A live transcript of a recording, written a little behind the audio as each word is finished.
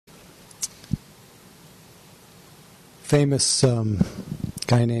famous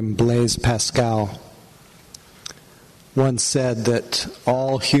guy named Blaise Pascal once said that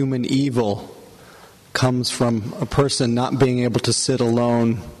all human evil comes from a person not being able to sit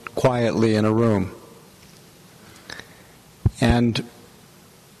alone quietly in a room. And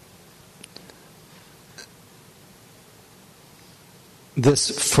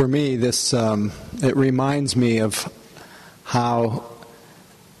this, for me, it reminds me of how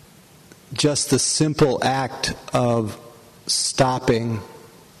just the simple act of stopping,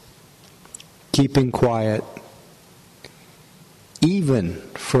 keeping quiet, even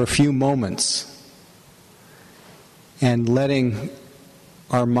for a few moments, and letting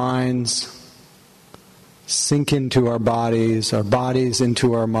our minds sink into our bodies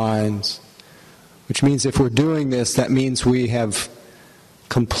into our minds, which means if we're doing this, that means we have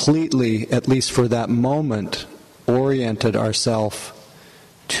completely, at least for that moment, oriented ourselves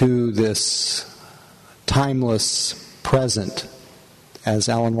to this timeless present, as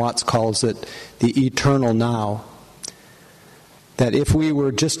Alan Watts calls it, the eternal now. That if we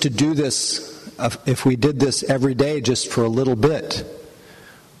were just to do this, if we did this every day just for a little bit,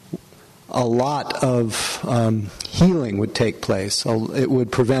 a lot of healing would take place. It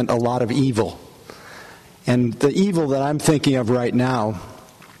would prevent a lot of evil. And the evil that I'm thinking of right now,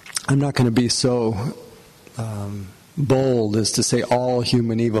 I'm not going to be so bold as to say all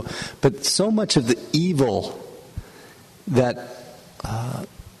human evil, but so much of the evil that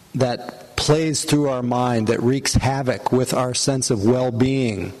plays through our mind, that wreaks havoc with our sense of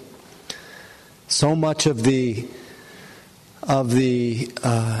well-being, so much of the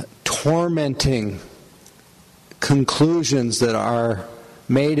tormenting conclusions that are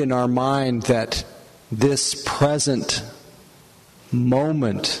made in our mind that this present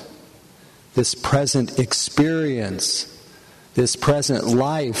moment, this present experience, this present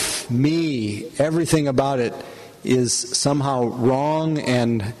life, me, everything about it is somehow wrong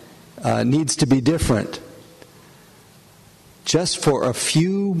and needs to be different. Just for a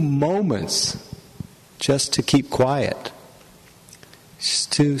few moments, just to keep quiet,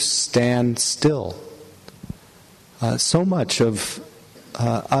 just to stand still. So much of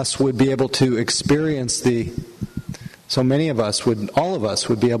us would be able to experience so many of us all of us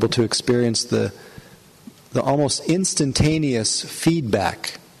would be able to experience the almost instantaneous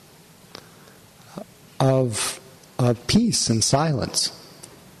feedback of peace and silence.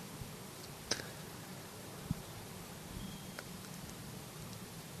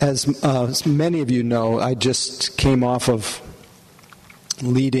 As many of you know, I just came off of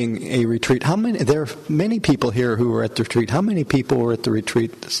leading a retreat. There are many people here who were at the retreat. How many people were at the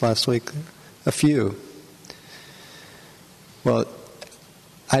retreat this last week? A few. Well,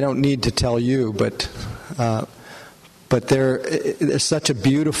 I don't need to tell you, but there's such a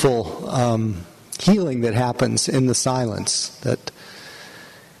beautiful healing that happens in the silence. But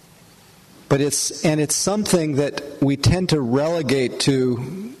it's something that we tend to relegate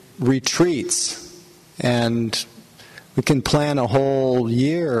to retreats, and we can plan a whole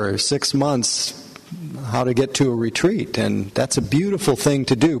year or 6 months how to get to a retreat, and that's a beautiful thing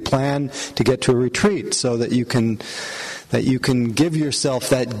to do. Plan to get to a retreat so that you can give yourself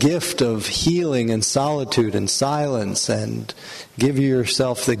that gift of healing and solitude and silence, and give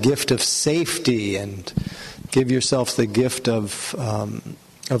yourself the gift of safety, and give yourself the gift of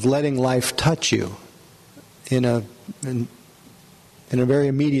letting life touch you in a very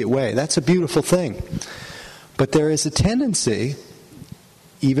immediate way. That's a beautiful thing. But there is a tendency,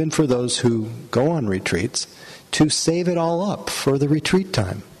 even for those who go on retreats, to save it all up for the retreat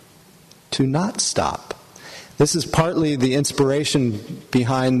time, to not stop. This is partly the inspiration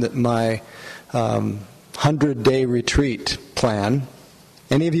behind my 100-day retreat plan.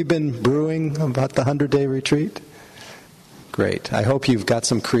 Any of you been brewing about the 100-day retreat? Great. I hope you've got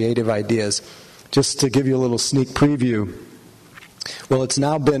some creative ideas. Just to give you a little sneak preview, well, it's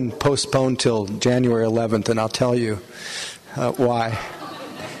now been postponed till January 11th, and I'll tell you why.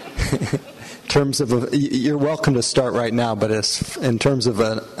 In terms of you're welcome to start right now, but in terms of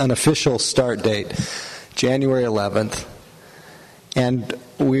an official start date, January 11th, and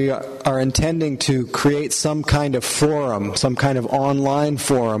we are intending to create some kind of forum, some kind of online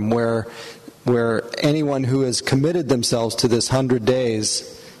forum where anyone who has committed themselves to this 100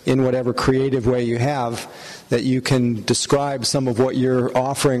 days in whatever creative way you have, that you can describe some of what you're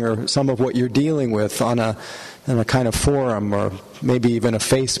offering or some of what you're dealing with on a kind of forum, or maybe even a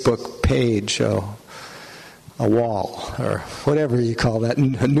Facebook page, a wall, or whatever you call that,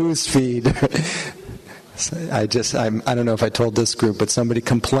 a news feed. I don't know if I told this group, but somebody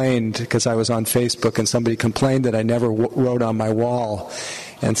complained, because I was on Facebook, and somebody complained that I never wrote on my wall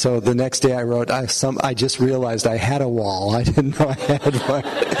And so the next day I wrote, I just realized I had a wall. I didn't know I had one.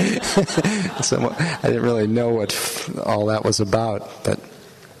 So I didn't really know what all that was about.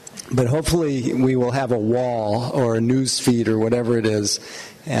 But hopefully we will have a wall or a news feed or whatever it is,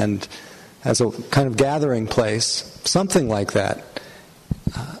 and as a kind of gathering place, something like that.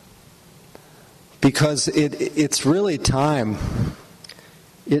 Because it's really time.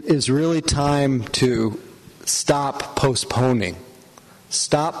 It is really time to stop postponing.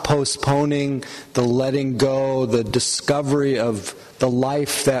 Stop postponing the letting go, the discovery of the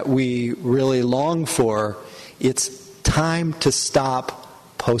life that we really long for. It's time to stop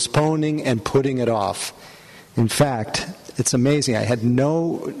postponing and putting it off. In fact, it's amazing. I had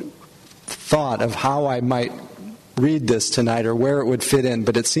no thought of how I might read this tonight or where it would fit in,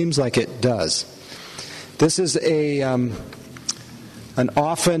 but it seems like it does. This is an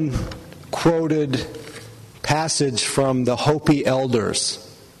often quoted passage from the Hopi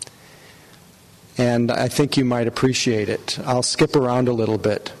elders, and I think you might appreciate it. I'll skip around a little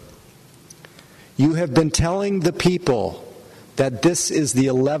bit. You have been telling the people that this is the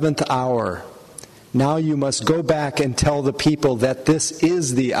 11th hour. Now you must go back and tell the people that this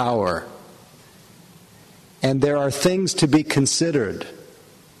is the hour. And there are things to be considered.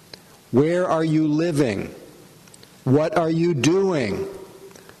 Where are you living? What are you doing?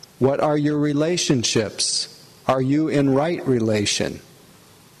 What are your relationships? Are you in right relation?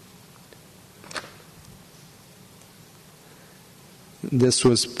 This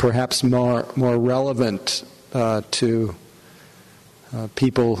was perhaps more relevant to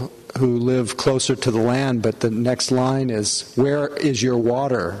people who live closer to the land, but the next line is, where is your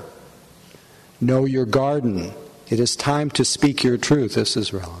water? Know your garden. It is time to speak your truth. This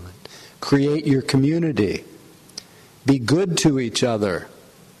is relevant. Create your community. Be good to each other.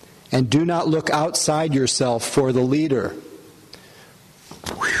 And do not look outside yourself for the leader.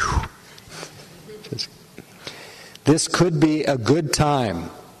 This could be a good time.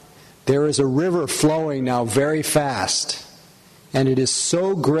 There is a river flowing now very fast, and it is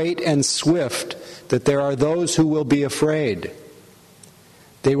so great and swift that there are those who will be afraid.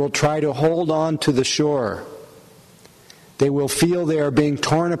 They will try to hold on to the shore. They will feel they are being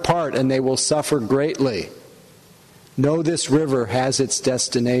torn apart, and they will suffer greatly. Know this river has its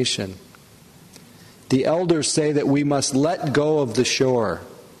destination. The elders say that we must let go of the shore,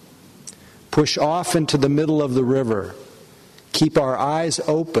 push off into the middle of the river, keep our eyes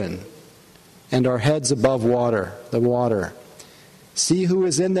open and our heads above the water. See who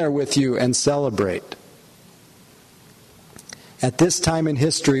is in there with you and celebrate. At this time in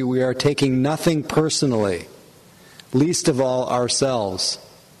history, we are taking nothing personally, least of all ourselves.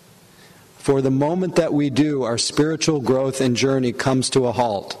 For the moment that we do, our spiritual growth and journey comes to a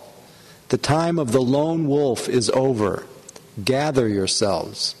halt. The time of the lone wolf is over. Gather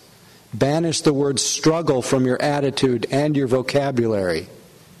yourselves. Banish the word struggle from your attitude and your vocabulary.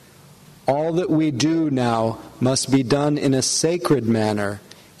 All that we do now must be done in a sacred manner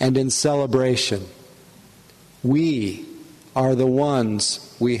and in celebration. We are the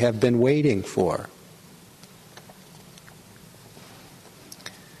ones we have been waiting for.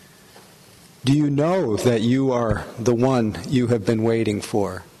 Do you know that you are the one you have been waiting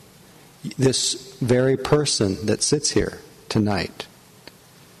for? This very person that sits here tonight.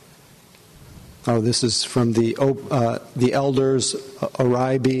 Oh, this is from the elders,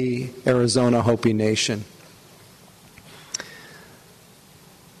 Oribe, Arizona Hopi Nation.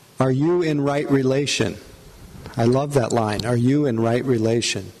 Are you in right relation? I love that line. Are you in right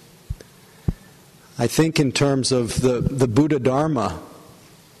relation? I think in terms of the Buddha Dharma,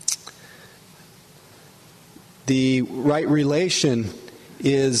 the right relation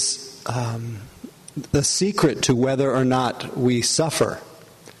is the secret to whether or not we suffer.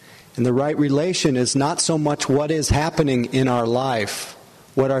 And the right relation is not so much what is happening in our life,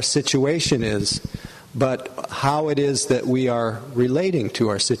 what our situation is, but how it is that we are relating to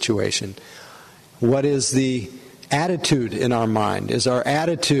our situation. What is the attitude in our mind? Is our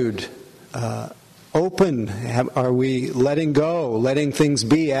attitude open? Are we letting go, letting things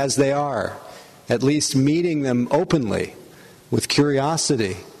be as they are? At least meeting them openly, with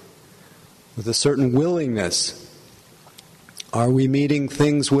curiosity, with a certain willingness. Are we meeting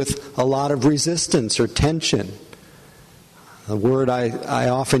things with a lot of resistance or tension? The word I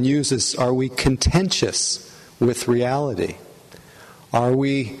often use is, are we contentious with reality? Are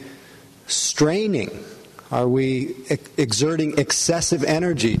we straining? Are we exerting excessive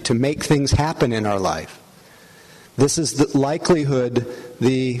energy to make things happen in our life? This is the likelihood,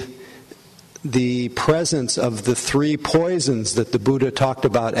 the presence of the three poisons that the Buddha talked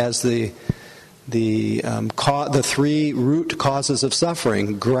about as the the three root causes of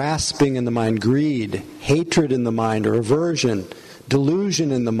suffering: grasping in the mind, greed; hatred in the mind, or aversion;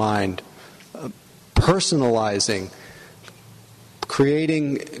 delusion in the mind, personalizing;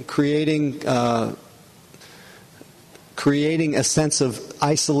 creating a sense of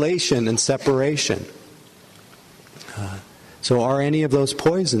isolation and separation. So are any of those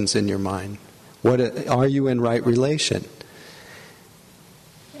poisons in your mind? Are you in right relation?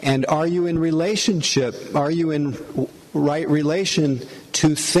 And are you in relationship? Are you in right relation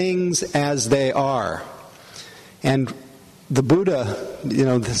to things as they are? And the Buddha,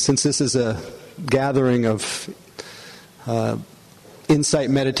 since this is a gathering of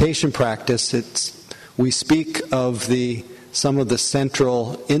insight meditation practice, we speak of some of the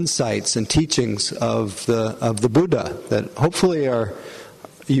central insights and teachings of the Buddha that hopefully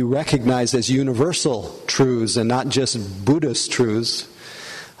you recognize as universal truths and not just Buddhist truths.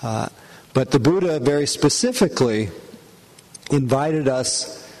 But the Buddha very specifically invited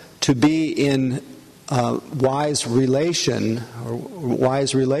us to be in wise relation or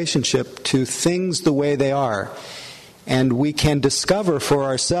wise relationship to things the way they are. And we can discover for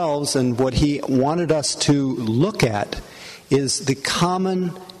ourselves, and what he wanted us to look at is the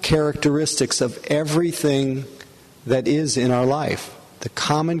common characteristics of everything that is in our life. The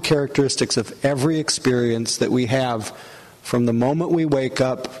common characteristics of every experience that we have from the moment we wake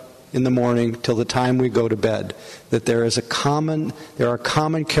up in the morning till the time we go to bed. That there are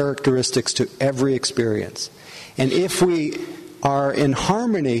common characteristics to every experience. And if we are in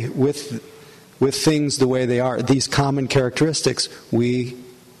harmony with things the way they are, these common characteristics, we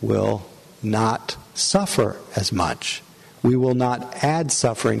will not suffer as much. We will not add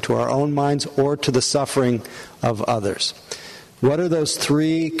suffering to our own minds or to the suffering of others. What are those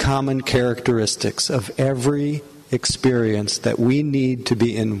three common characteristics of every experience that we need to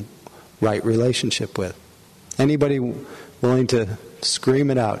be in right relationship with? Anybody willing to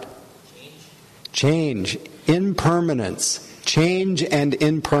scream it out? Change. Impermanence. Change and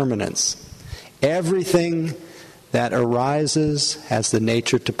impermanence. Everything that arises has the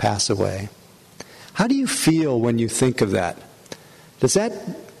nature to pass away. How do you feel when you think of that? Does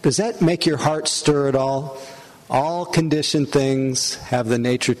that make your heart stir at all? All conditioned things have the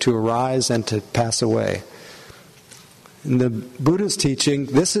nature to arise and to pass away. In the Buddha's teaching,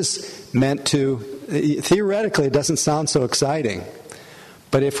 this is meant to, theoretically it doesn't sound so exciting,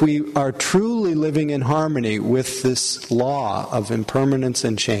 but if we are truly living in harmony with this law of impermanence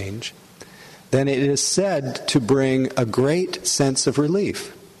and change, then it is said to bring a great sense of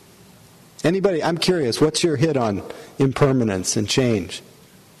relief. Anybody, I'm curious, what's your hit on impermanence and change?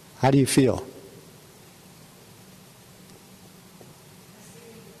 How do you feel?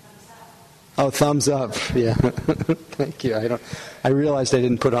 Oh, thumbs up. Yeah. Thank you. I realized I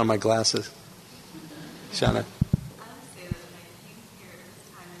didn't put on my glasses. Shauna.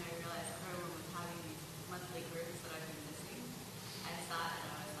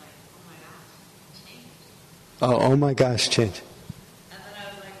 Oh my gosh, change. And then I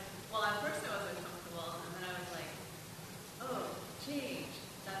was like, well, at first I was uncomfortable, and then I was like, oh, change,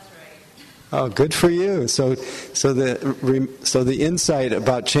 that's right. Oh, good for you. So the insight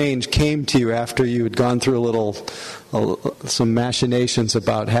about change came to you after you had gone through some machinations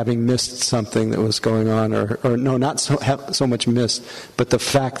about having missed something that was going on, or no, not so much missed, but the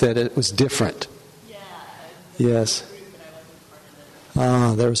fact that it was different. Yeah. Yes.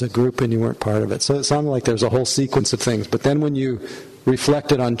 There was a group and you weren't part of it. So it sounded like there's a whole sequence of things. But then when you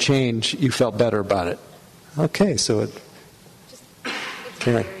reflected on change, you felt better about it. Okay, so it's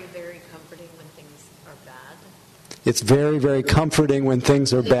very, very comforting when things are bad. It's very, very comforting when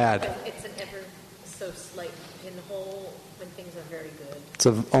things are bad. It's an ever so slight pinhole when things are very good. It's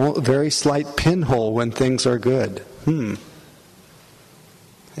a very slight pinhole when things are good.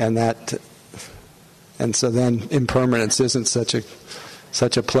 And so then impermanence isn't such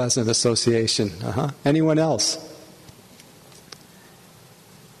a pleasant association. Anyone else?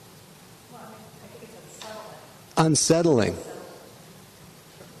 Well, I think it's Unsettling. unsettling.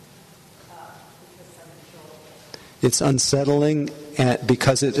 It's unsettling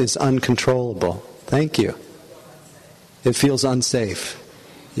because it is uncontrollable. Thank you. It feels unsafe.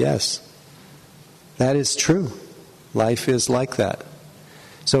 Yes. That is true. Life is like that.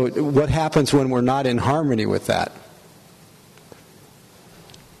 So what happens when we're not in harmony with that?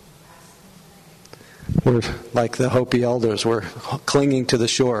 We're like the Hopi elders. We're clinging to the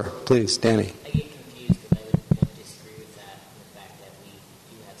shore. Please, Danny. I get confused because I would disagree with that, the fact that we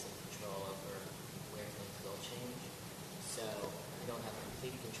do have some control over where things will change. So we don't have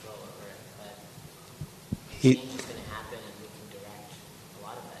complete control over it, but change is going to happen and we can direct a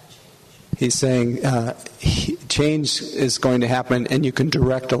lot of that change. He's saying change is going to happen, and you can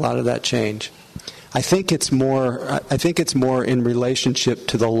direct a lot of that change. I think it's more in relationship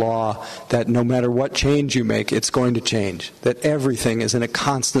to the law that no matter what change you make, it's going to change. That everything is in a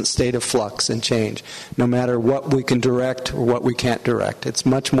constant state of flux and change, no matter what we can direct or what we can't direct. It's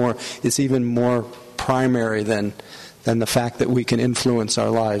even more primary than the fact that we can influence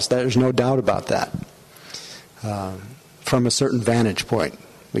our lives. There's no doubt about that. From a certain vantage point,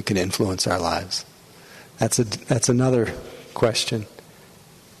 we can influence our lives. That's another question.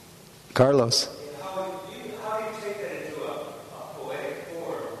 Carlos. How do you take that into a poetic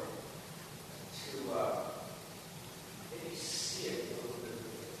form to maybe see it a little bit,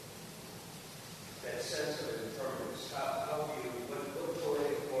 that sense of impermanence? What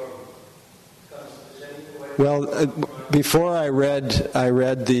poetic form comes? Does any poetic Well, before I read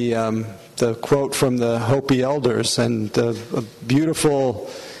the quote from the Hopi elders, and the beautiful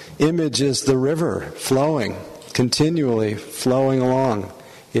image is the river flowing, continually flowing along.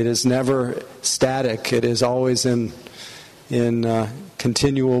 It is never static. It is always in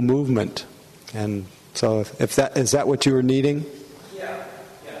continual movement. And so, is that what you were needing? Yeah.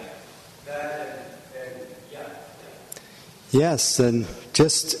 That and yeah. Yes, and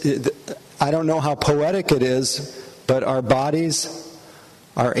I don't know how poetic it is, but our bodies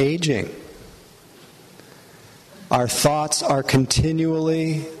are aging. Our thoughts are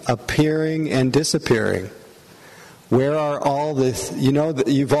continually appearing and disappearing. Where are all the...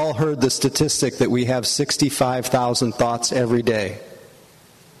 you've all heard the statistic that we have 65,000 thoughts every day.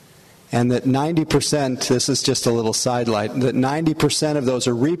 And that 90%, this is just a little sidelight, that 90% of those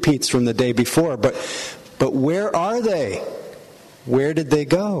are repeats from the day before. But where are they? Where did they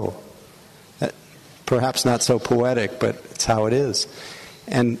go? Perhaps not so poetic, but it's how it is.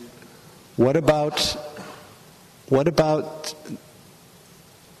 And what about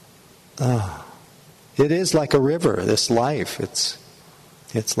it is like a river, this life.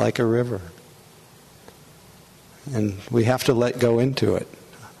 It's like a river. And we have to let go into it.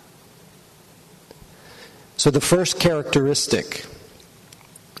 So the first characteristic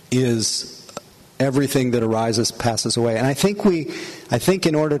is everything that arises passes away. And I think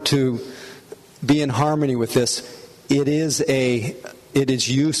in order to be in harmony with this, it is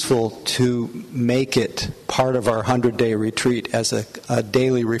useful to make it part of our 100-day retreat as a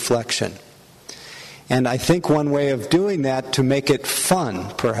daily reflection. And I think one way of doing that, to make it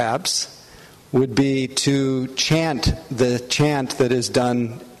fun, perhaps, would be to chant the chant that is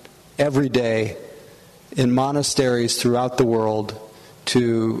done every day in monasteries throughout the world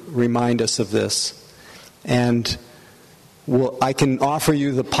to remind us of this. And I can offer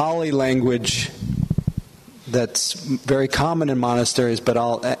you the Pali language that's very common in monasteries, but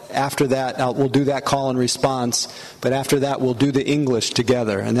after that we'll do that call and response, but after that we'll do the English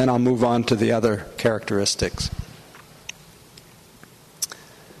together, and then I'll move on to the other characteristics.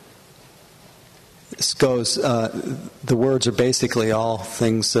 This goes, the words are basically: all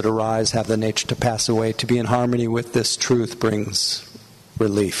things that arise have the nature to pass away. To be in harmony with this truth brings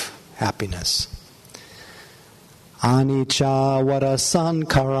relief, happiness. Anicca vada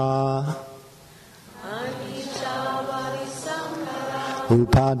sankhara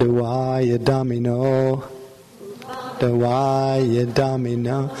Upadavaya Dhammino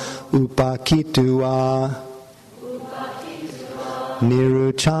Upakitva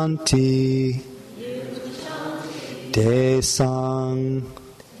Niruchanti Desang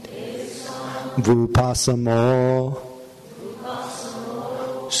Vupasamo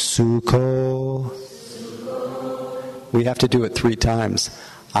Sukho. We have to do it 3 times.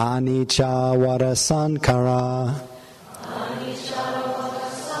 Anicca vada sankhara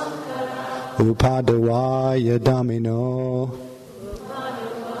Upadavaya Dhammino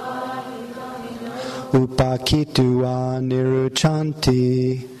Upakitva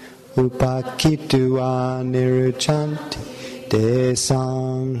Niruchanti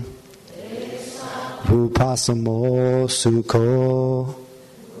Desang Vupasamo Sukho.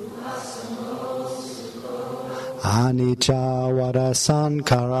 Anicca vada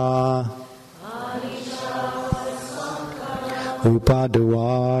sankhara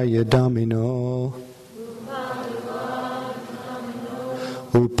Upadavaya Dhammino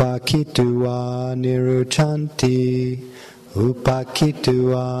Upakitva Niruchanti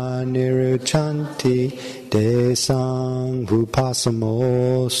Desang Vupasamo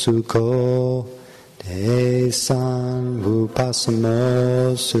Sukho.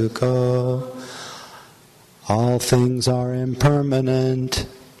 All things are impermanent.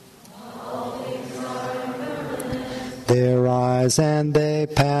 They arise and they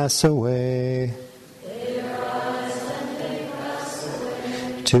pass away.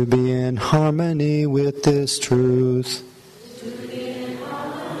 To be in harmony with this truth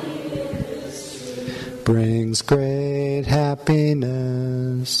brings great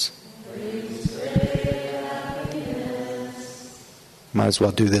happiness. Might as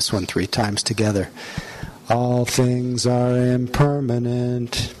well do this one 3 times together. All things are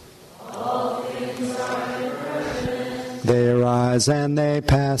impermanent. They arise and they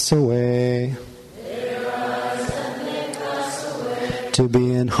pass away. To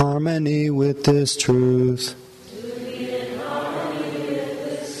be in harmony with this truth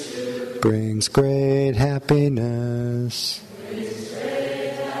brings great happiness.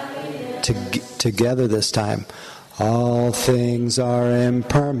 Together this time. All things are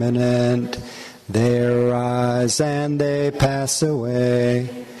impermanent. They arise and they pass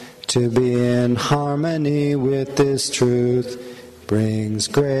away. To be in harmony with this truth brings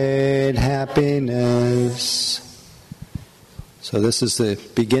great happiness. So this is the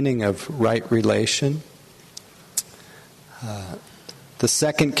beginning of right relation. The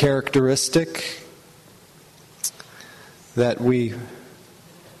second characteristic that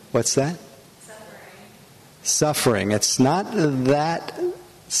what's that? Suffering. It's not that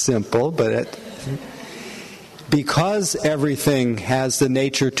simple, but because everything has the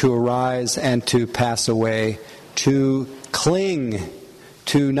nature to arise and to pass away, to cling,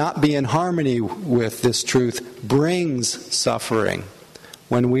 to not be in harmony with this truth brings suffering.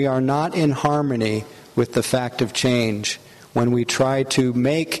 When we are not in harmony with the fact of change, when we try to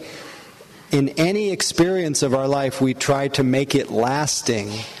make, in any experience of our life, we try to make it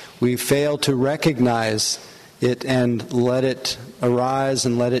lasting, we fail to recognize it and let it arise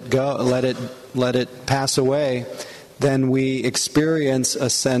and let it go, let it pass away, then we experience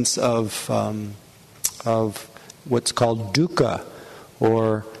a sense of what's called dukkha,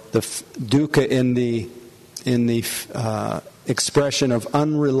 or the dukkha in the expression of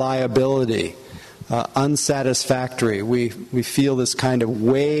unreliability, unsatisfactory. We feel this kind of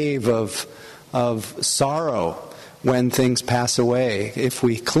wave of sorrow when things pass away if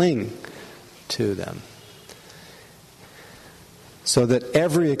we cling to them. So that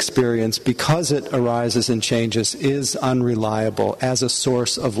every experience, because it arises and changes, is unreliable as a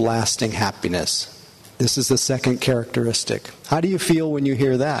source of lasting happiness. This is the second characteristic. How do you feel when you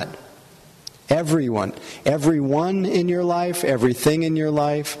hear that? Everyone in your life, everything in your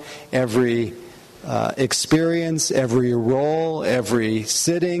life, every experience, every role, every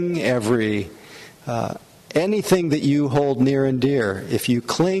sitting, every anything that you hold near and dear, if you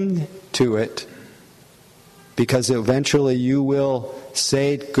cling to it, because eventually you will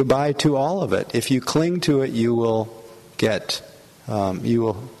say goodbye to all of it. If you cling to it, you will get. I'm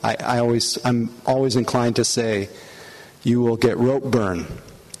always inclined to say, you will get rope burn,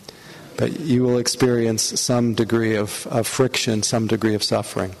 but you will experience some degree of friction, some degree of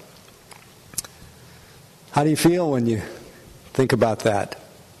suffering. How do you feel when you think about that?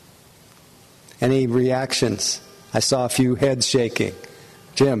 Any reactions? I saw a few heads shaking.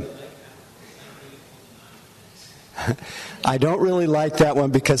 Jim? I don't really like that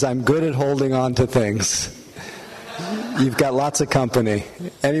one because I'm good at holding on to things. You've got lots of company.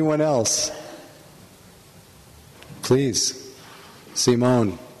 Anyone else? Please.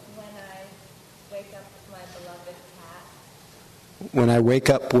 Simone. When I wake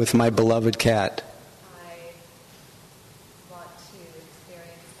up with my beloved cat.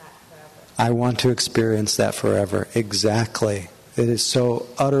 I want to experience that forever. Exactly. It is so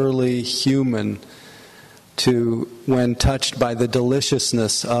utterly human to, when touched by the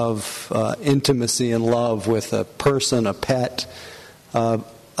deliciousness of intimacy and love with a person, a pet, a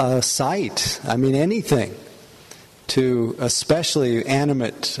sight, anything, to especially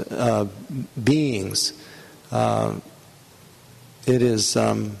animate beings,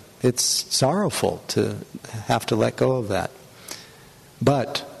 it's sorrowful to have to let go of that.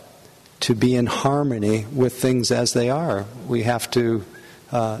 But to be in harmony with things as they are, we have to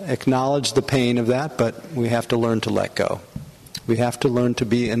acknowledge the pain of that, but we have to learn to let go. We have to learn to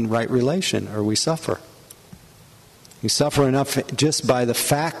be in right relation, or we suffer. We suffer enough just by the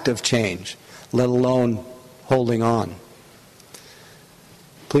fact of change, let alone holding on.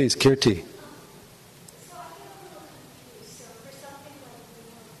 Please, Kirti. So I get a little confused. So for something like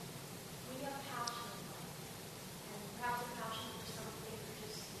we have passion in life, and perhaps a passion for something, or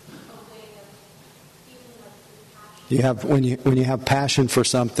just a way of feeling like the passion. You have when you have passion for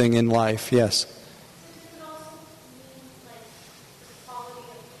something in life, yes. So does it also mean like the quality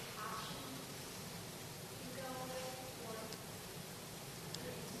of the passion you go with, or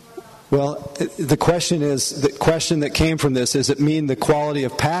it's more about? Well, the question that came from this, does it mean the quality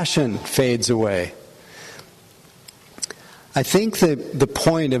of passion fades away? I think that the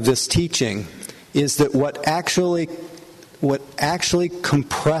point of this teaching is that what actually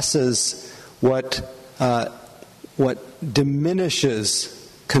compresses, what diminishes,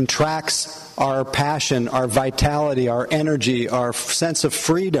 contracts our passion, our vitality, our energy, our sense of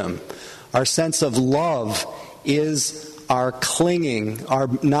freedom, our sense of love is our clinging, our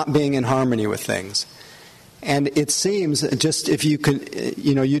not being in harmony with things. And it seems, just if you can,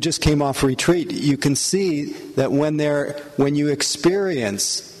 you just came off retreat, you can see that when you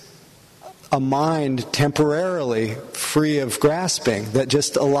experience a mind temporarily free of grasping, that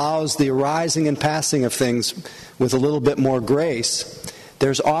just allows the arising and passing of things with a little bit more grace,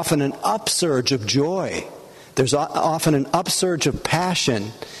 there's often an upsurge of joy. There's often an upsurge of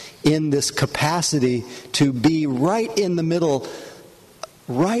passion in this capacity to be right in the middle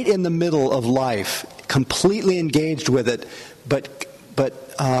of life, completely engaged with it, but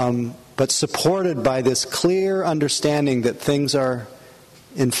supported by this clear understanding that things are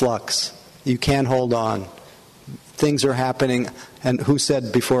in flux. You can't hold on. Things are happening, and who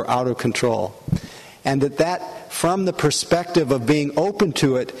said before, out of control. And that from the perspective of being open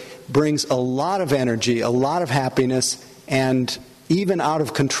to it, brings a lot of energy, a lot of happiness, and even out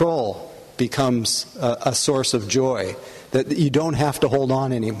of control becomes a source of joy. That you don't have to hold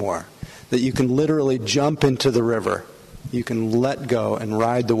on anymore. That you can literally jump into the river. You can let go and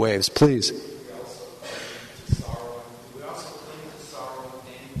ride the waves. Please. We also cling to sorrow and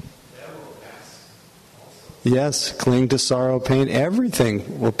pain. That will pass also. Yes, cling to sorrow, pain.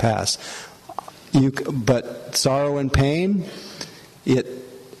 Everything will pass. But sorrow and pain, it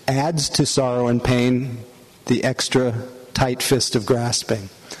adds to sorrow and pain the extra tight fist of grasping.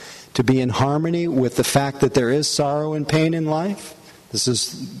 To be in harmony with the fact that there is sorrow and pain in life. This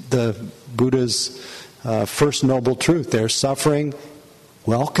is the Buddha's first noble truth. There's suffering.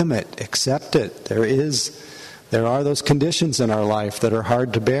 Welcome it. Accept it. There are those conditions in our life that are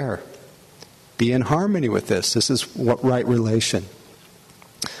hard to bear. Be in harmony with this. This is what right relation.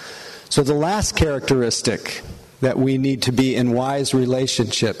 So the last characteristic that we need to be in wise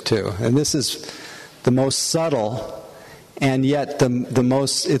relationship to, and this is the most subtle, and yet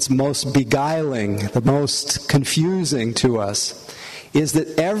it's most beguiling, the most confusing to us, is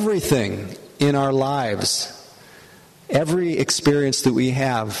that everything in our lives, every experience that we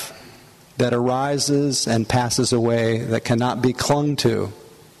have that arises and passes away, that cannot be clung to,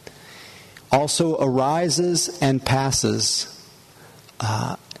 also arises and passes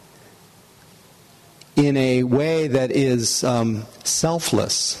in a way that is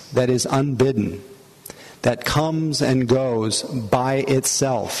selfless, that is unbidden, that comes and goes by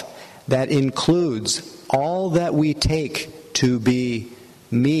itself, that includes all that we take to be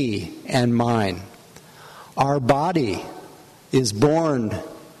me and mine. Our body is born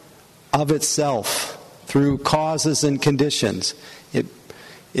of itself through causes and conditions. It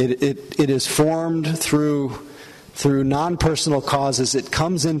is formed through non-personal causes. It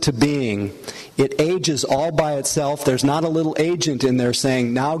comes into being. It ages all by itself. There's not a little agent in there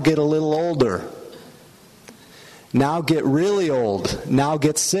saying, now get a little older. Now get really old. Now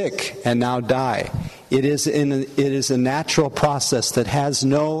get sick. And now die. It is a natural process that has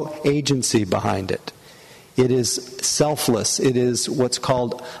no agency behind it. It is selfless. It is what's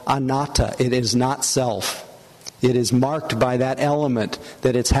called anatta. It is not self. It is marked by that element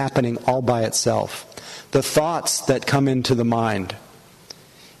that it's happening all by itself. The thoughts that come into the mind,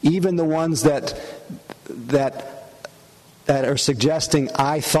 even the ones that are suggesting,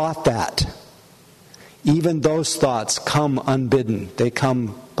 I thought that, even those thoughts come unbidden. They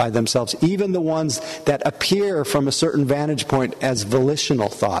come by themselves. Even the ones that appear from a certain vantage point as volitional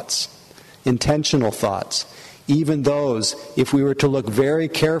thoughts, intentional thoughts, even those, if we were to look very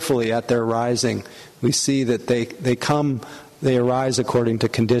carefully at their rising, we see that they arise according to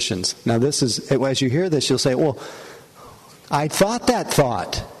conditions. Now this is, as you hear this, you'll say, well, I thought that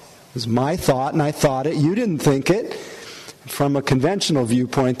thought. It was my thought and I thought it. You didn't think it. From a conventional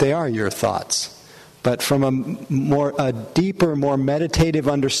viewpoint, they are your thoughts. But from a deeper, more meditative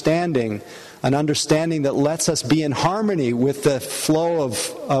understanding, an understanding that lets us be in harmony with the flow of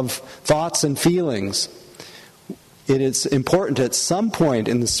thoughts and feelings, it is important at some point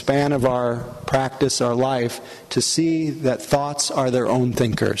in the span of our practice, our life, to see that thoughts are their own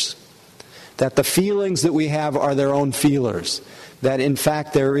thinkers. That the feelings that we have are their own feelers. That in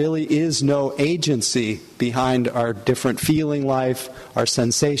fact there really is no agency behind our different feeling life, our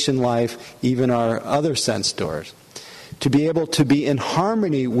sensation life, even our other sense doors. To be able to be in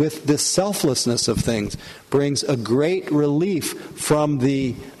harmony with this selflessness of things brings a great relief from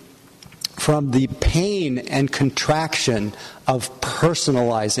the from the pain and contraction of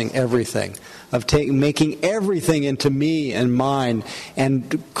personalizing everything, of making everything into me and mine,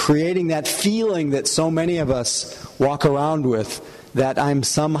 and creating that feeling that so many of us walk around with, that I'm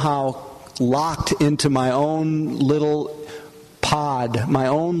somehow locked into my own little pod, my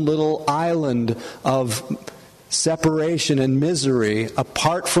own little island of separation and misery,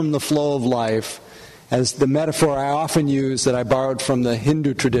 apart from the flow of life. As the metaphor I often use that I borrowed from the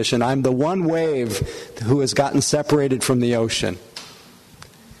Hindu tradition, I'm the one wave who has gotten separated from the ocean.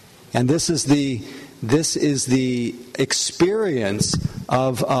 And this is the experience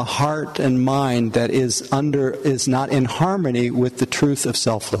of a heart and mind that is not in harmony with the truth of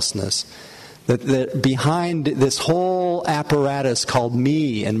selflessness. That behind this whole apparatus called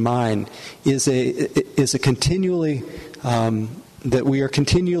me and mine is a continually that we are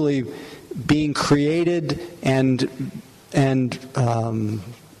continually being created and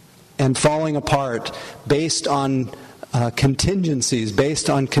falling apart based on contingencies, based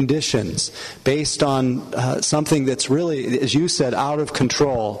on conditions, based on something that's really, as you said, out of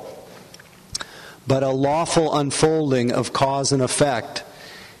control, but a lawful unfolding of cause and effect,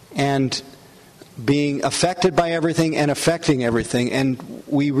 and being affected by everything and affecting everything. And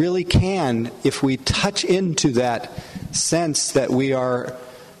we really can, if we touch into that sense that we are,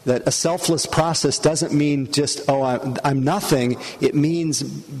 that a selfless process doesn't mean just, oh, I'm nothing. It means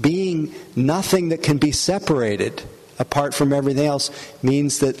being nothing that can be separated apart from everything else,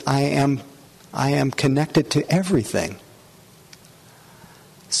 means that I am connected to everything.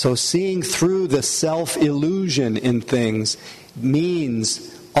 So seeing through the self-illusion in things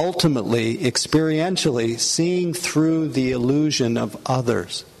means ultimately, experientially, seeing through the illusion of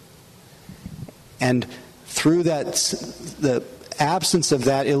others. And through that, the absence of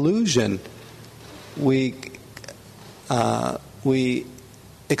that illusion, we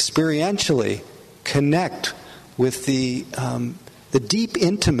experientially connect with the deep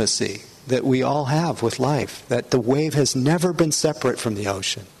intimacy that we all have with life, that the wave has never been separate from the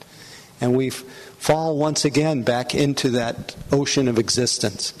ocean. And we fall once again back into that ocean of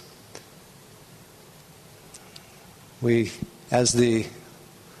existence. We, as the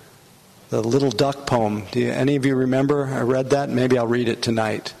little duck poem, do any of you remember? I read that. Maybe I'll read it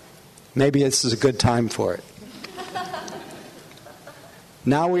tonight. Maybe this is a good time for it.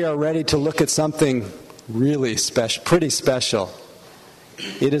 Now we are ready to look at something really special, pretty special.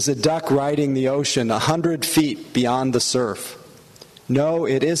 It is a duck riding the ocean 100 feet beyond the surf. No,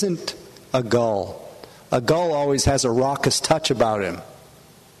 it isn't a gull. A gull always has a raucous touch about him.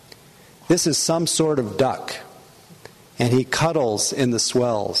 This is some sort of duck, and he cuddles in the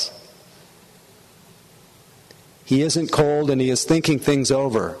swells. He isn't cold, and he is thinking things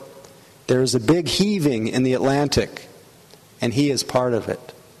over. There is a big heaving in the Atlantic, and he is part of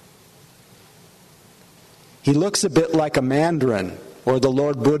it. He looks a bit like a mandarin or the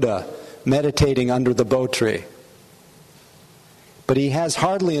Lord Buddha meditating under the bo tree. But he has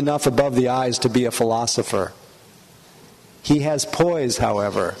hardly enough above the eyes to be a philosopher. He has poise,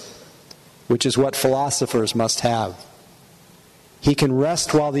 however, which is what philosophers must have. He can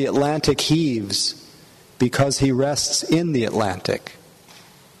rest while the Atlantic heaves because he rests in the Atlantic.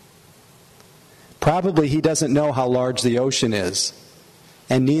 Probably he doesn't know how large the ocean is,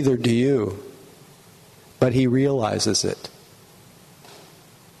 and neither do you. But he realizes it.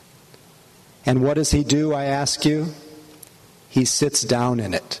 And what does he do, I ask you? He sits down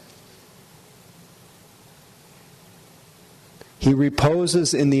in it. He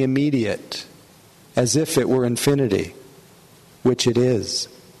reposes in the immediate, as if it were infinity, which it is.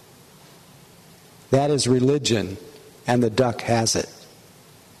 That is religion, and the duck has it.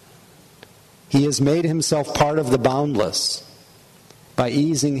 He has made himself part of the boundless by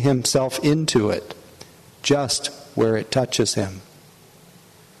easing himself into it, just where it touches him.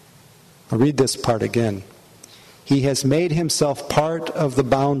 I'll read this part again. He has made himself part of the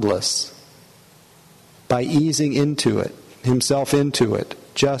boundless by easing into it, himself into it,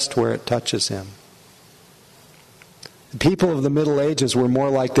 just where it touches him. The people of the Middle Ages were more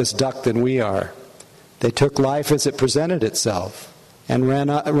like this duck than we are. They took life as it presented itself and ran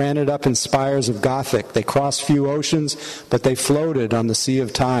it up in spires of Gothic. They crossed few oceans, but they floated on the sea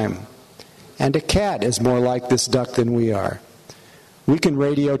of time. And a cat is more like this duck than we are. We can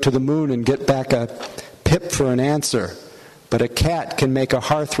radio to the moon and get back a pip for an answer, but a cat can make a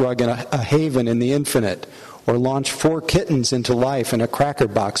hearthrug and a haven in the infinite, or launch 4 kittens into life in a cracker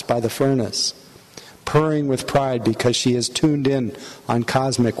box by the furnace, purring with pride because she is tuned in on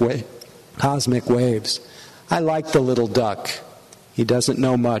cosmic waves. I like the little duck. He doesn't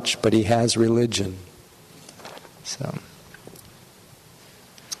know much, but he has religion. So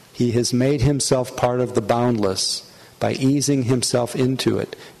He has made himself part of the boundless by easing himself into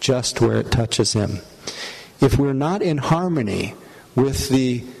it, just where it touches him. If we're not in harmony with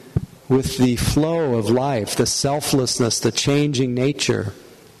the flow of life, the selflessness, the changing nature,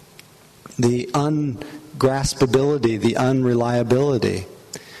 the ungraspability, the unreliability,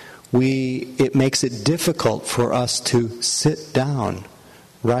 it makes it difficult for us to sit down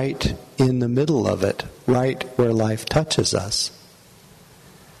right in the middle of it, right where life touches us.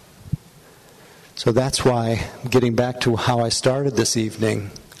 So that's why, getting back to how I started this evening,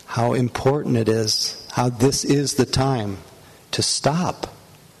 how important it is, how this is the time to stop,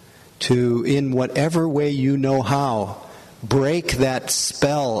 to, in whatever way you know how, break that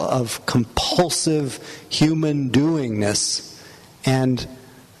spell of compulsive human doingness and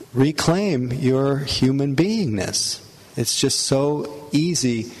reclaim your human beingness. It's just so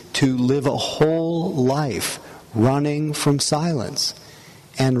easy to live a whole life running from silence.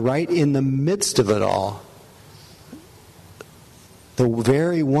 And right in the midst of it all, the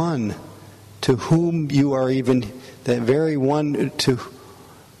very one to whom you are even, the very one to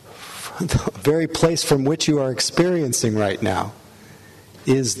the very place from which you are experiencing right now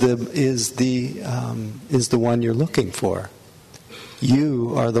is the one you're looking for.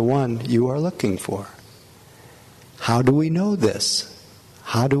 You are the one you are looking for. How do we know this?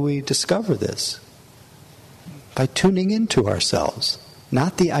 How do we discover this? By tuning into ourselves.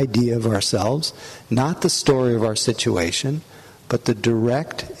 Not the idea of ourselves, not the story of our situation, but the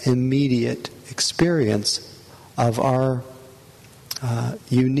direct, immediate experience of our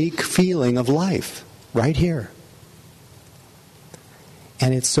unique feeling of life, right here.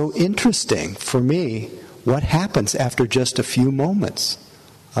 And it's so interesting for me what happens after just a few moments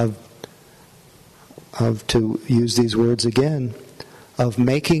of, to use these words again, of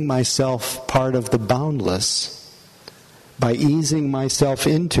making myself part of the boundless by easing myself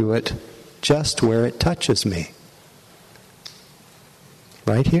into it just where it touches me.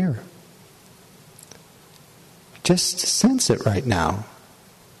 Right here. Just sense it right now.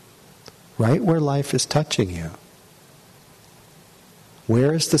 Right where life is touching you.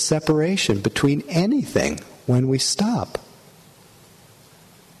 Where is the separation between anything when we stop?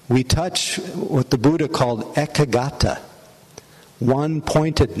 We touch what the Buddha called ekagata,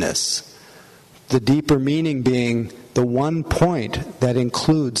 one-pointedness. The deeper meaning being the one point that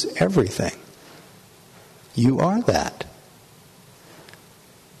includes everything. You are that.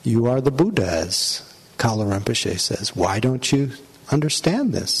 You are the Buddha, as Kala Rinpoche says. Why don't you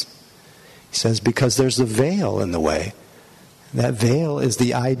understand this? He says, because there's a veil in the way. That veil is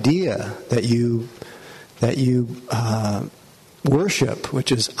the idea that you worship,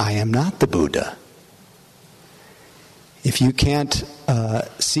 which is, I am not the Buddha. If you can't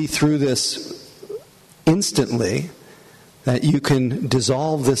see through this instantly, that you can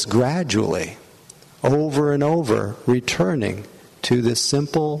dissolve this gradually, over and over, returning to this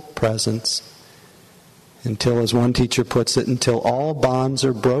simple presence until, as one teacher puts it, until all bonds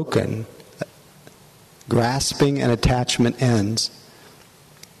are broken, grasping and attachment ends,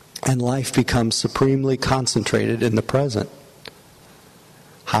 and life becomes supremely concentrated in the present.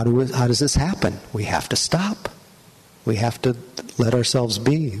 How does this happen? We have to stop. We have to let ourselves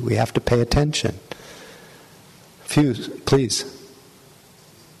be. We have to pay attention. Please. Please.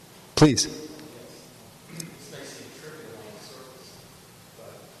 This may seem trivial on the surface,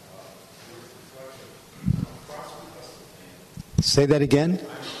 but here's the question. I'm a crossword puzzle fan. Say that again? I'm a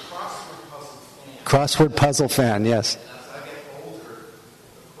crossword puzzle fan. Crossword puzzle fan, yes. And as I get older,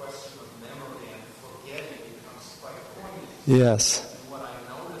 the question of memory and forgetting becomes quite poignant. Yes. And what I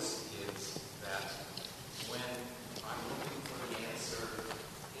notice is that when I'm looking for the answer,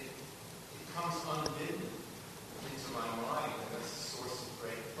 it comes unbidden into my mind, and that's a source of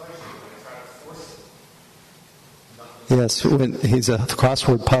great pleasure when I try to force it. Yes, when he's a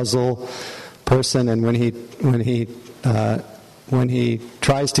crossword puzzle person, and when he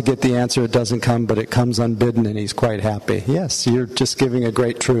tries to get the answer, it doesn't come, but it comes unbidden, and he's quite happy. Yes, you're just giving a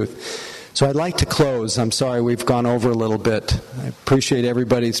great truth. So I'd like to close. I'm sorry we've gone over a little bit. I appreciate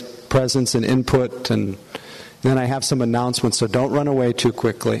everybody's presence and input, and then I have some announcements, so don't run away too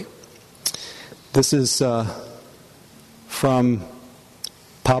quickly. This is from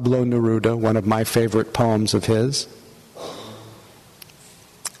Pablo Neruda, one of my favorite poems of his.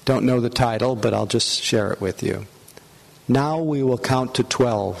 Don't know the title, but I'll just share it with you. Now we will count to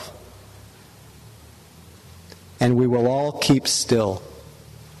 12, and we will all keep still.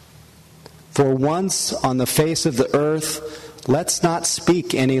 For once on the face of the earth, let's not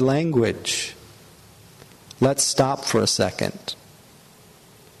speak any language. Let's stop for a second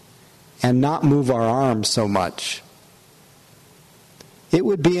and not move our arms so much. It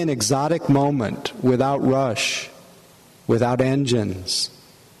would be an exotic moment without rush, without engines.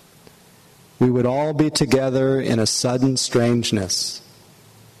 We would all be together in a sudden strangeness.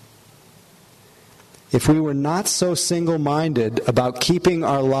 If we were not so single-minded about keeping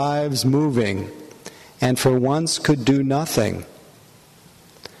our lives moving and for once could do nothing,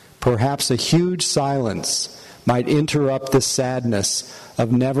 perhaps a huge silence might interrupt the sadness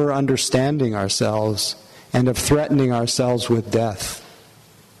of never understanding ourselves and of threatening ourselves with death.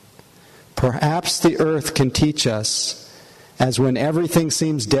 Perhaps the earth can teach us, as when everything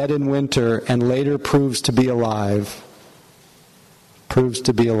seems dead in winter and later proves to be alive.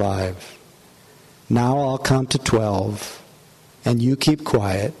 Now I'll count to 12, and you keep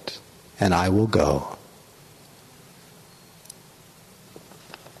quiet, and I will go.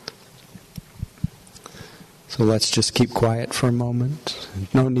 So let's just keep quiet for a moment.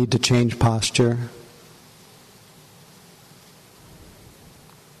 No need to change posture.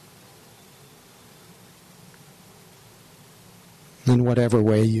 In whatever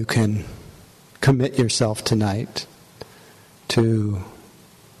way you can commit yourself tonight to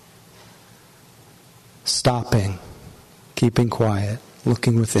stopping, keeping quiet,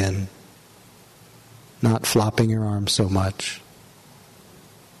 looking within, not flopping your arms so much.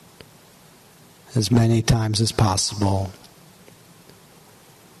 As many times as possible.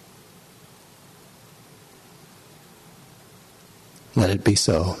 Let it be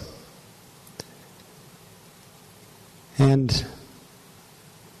so. And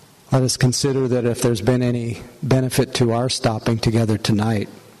let us consider that if there's been any benefit to our stopping together tonight,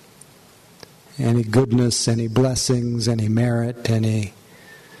 any goodness, any blessings, any merit, any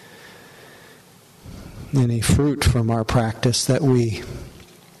fruit from our practice, that we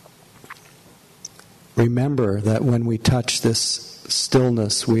remember that when we touch this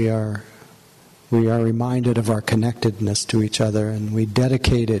stillness, we are reminded of our connectedness to each other, and we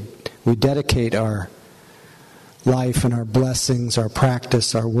dedicate our life and our blessings, our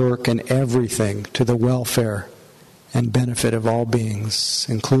practice, our work, and everything to the welfare and benefit of all beings,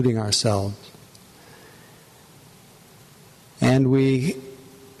 including ourselves. And we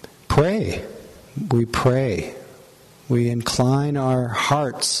pray. We incline our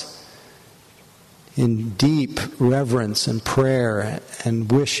hearts in deep reverence and prayer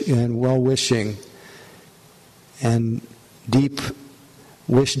and wish and well-wishing, and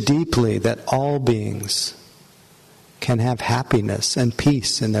wish deeply that all beings can have happiness and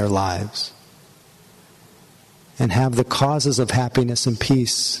peace in their lives, and have the causes of happiness and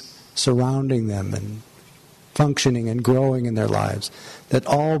peace surrounding them and functioning and growing in their lives, that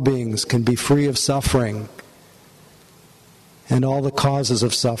all beings can be free of suffering and all the causes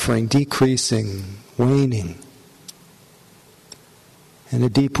of suffering decreasing, waning, and a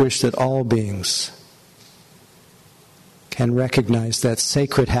deep wish that all beings can recognize that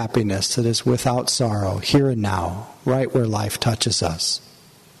sacred happiness that is without sorrow, here and now, right where life touches us.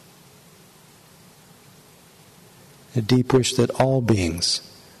 A deep wish that all beings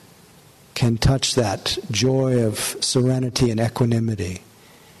can touch that joy of serenity and equanimity,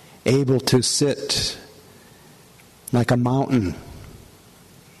 able to sit like a mountain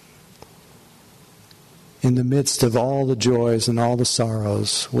in the midst of all the joys and all the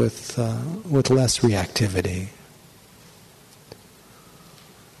sorrows with less reactivity.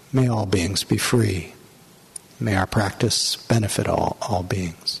 May all beings be free. May our practice benefit all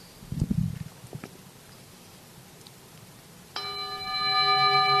beings.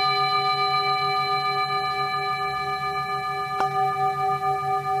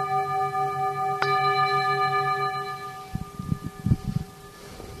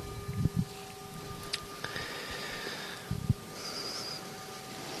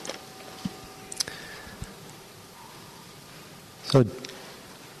 So,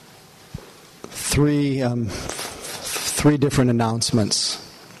 three different announcements.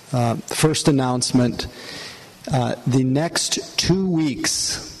 First announcement: the next 2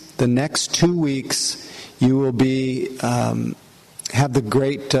 weeks, you will be have the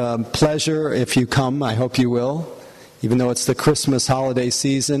great pleasure, if you come. I hope you will, even though it's the Christmas holiday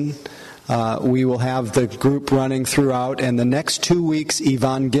season. We will have the group running throughout, and the next 2 weeks,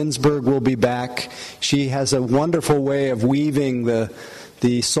 Yvonne Ginsberg will be back. She has a wonderful way of weaving the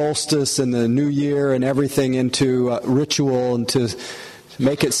solstice and the new year and everything into ritual and to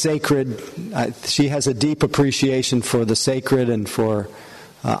make it sacred. She has a deep appreciation for the sacred and for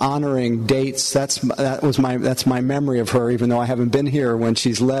honoring dates. That's my memory of her, even though I haven't been here when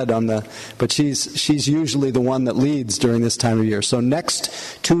she's led on but she's usually the one that leads during this time of year. So next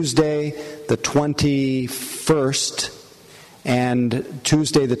Tuesday, the 21st, and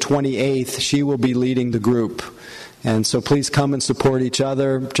Tuesday the 28th, she will be leading the group. And so please come and support each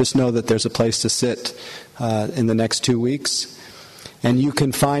other. Just know that there's a place to sit in the next 2 weeks. And you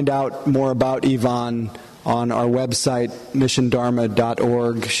can find out more about Yvonne on our website,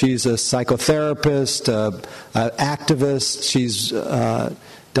 missiondharma.org. She's a psychotherapist, an activist. She's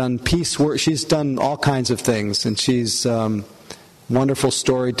done peace work. She's done all kinds of things. And she's a wonderful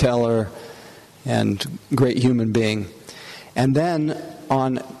storyteller and great human being. And then,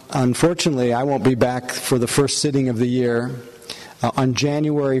 unfortunately, I won't be back for the first sitting of the year. On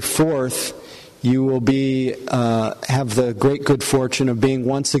January 4th, you will have the great good fortune of being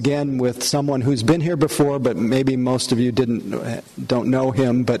once again with someone who's been here before, but maybe most of you don't know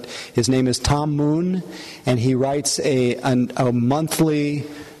him. But his name is Tom Moon, and he writes a monthly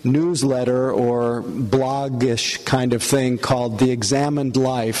newsletter or blog-ish kind of thing called The Examined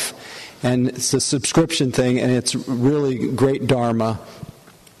Life. And it's a subscription thing, and it's really great Dharma.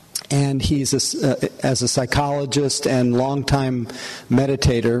 And he's, as a psychologist and longtime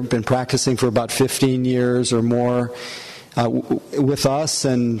meditator, been practicing for about 15 years or more with us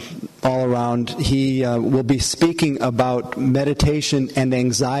and all around. He will be speaking about meditation and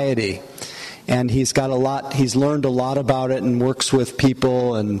anxiety. And he's learned a lot about it and works with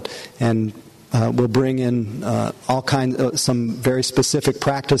people and will bring in all kinds, some very specific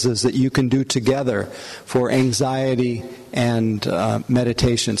practices that you can do together for anxiety and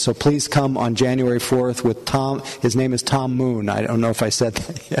meditation. So please come on January 4th with Tom. His name is Tom Moon. I don't know if I said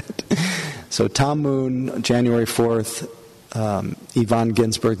that yet. So Tom Moon, January 4th, Yvonne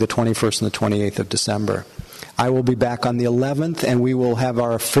Ginsberg, the 21st and the 28th of December. I will be back on the 11th, and we will have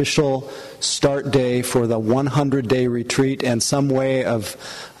our official start day for the 100-day retreat and some way of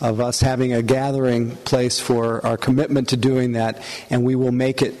us having a gathering place for our commitment to doing that. And we will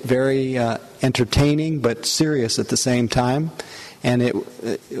make it very entertaining but serious at the same time. And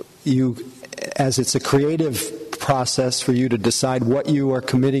as it's a creative process for you to decide what you are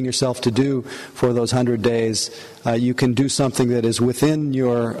committing yourself to do for those 100 days, you can do something that is within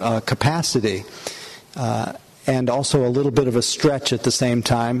your capacity. And also a little bit of a stretch at the same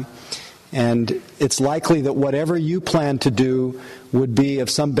time. And it's likely that whatever you plan to do would be of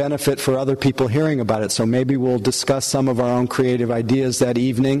some benefit for other people hearing about it. So maybe we'll discuss some of our own creative ideas that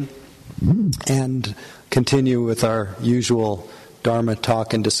evening and continue with our usual Dharma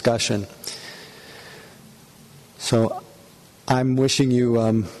talk and discussion. So I'm wishing you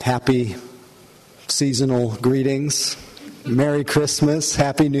happy seasonal greetings, Merry Christmas,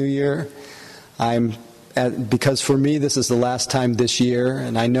 Happy New Year. Because for me this is the last time this year,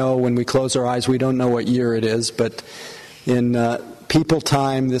 and I know when we close our eyes we don't know what year it is, but in people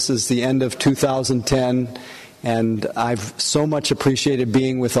time this is the end of 2010, and I've so much appreciated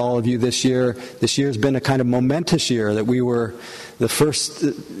being with all of you this year. This year's been a kind of momentous year that we were the first.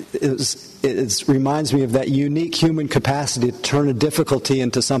 It reminds me of that unique human capacity to turn a difficulty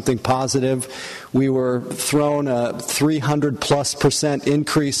into something positive. We were thrown a 300+%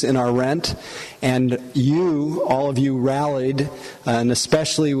 increase in our rent, and all of you rallied, and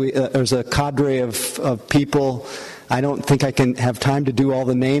especially there's a cadre of people. I don't think I can have time to do all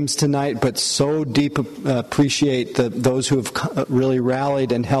the names tonight, but so deep appreciate those who have really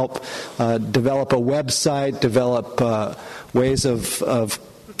rallied and helped develop a website, develop ways of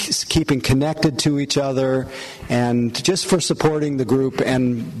keeping connected to each other, and just for supporting the group,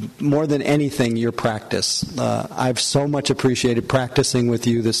 and more than anything, your practice. I've so much appreciated practicing with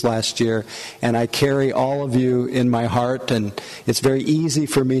you this last year, and I carry all of you in my heart, and it's very easy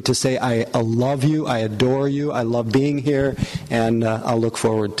for me to say I love you, I adore you, I love being here, and I'll look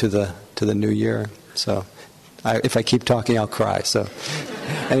forward to the new year. So if I keep talking, I'll cry. So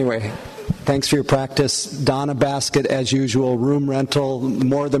anyway, thanks for your practice. Donna basket, as usual. Room rental,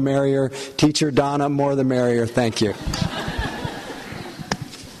 more the merrier. Teacher Donna, more the merrier. Thank you.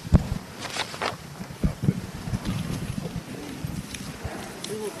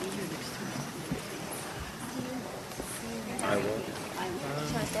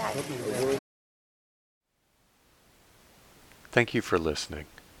 Thank you for listening.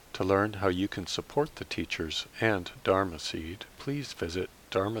 To learn how you can support the teachers and Dharma Seed, please visit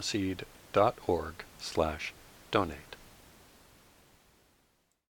dharmaseed.org/donate.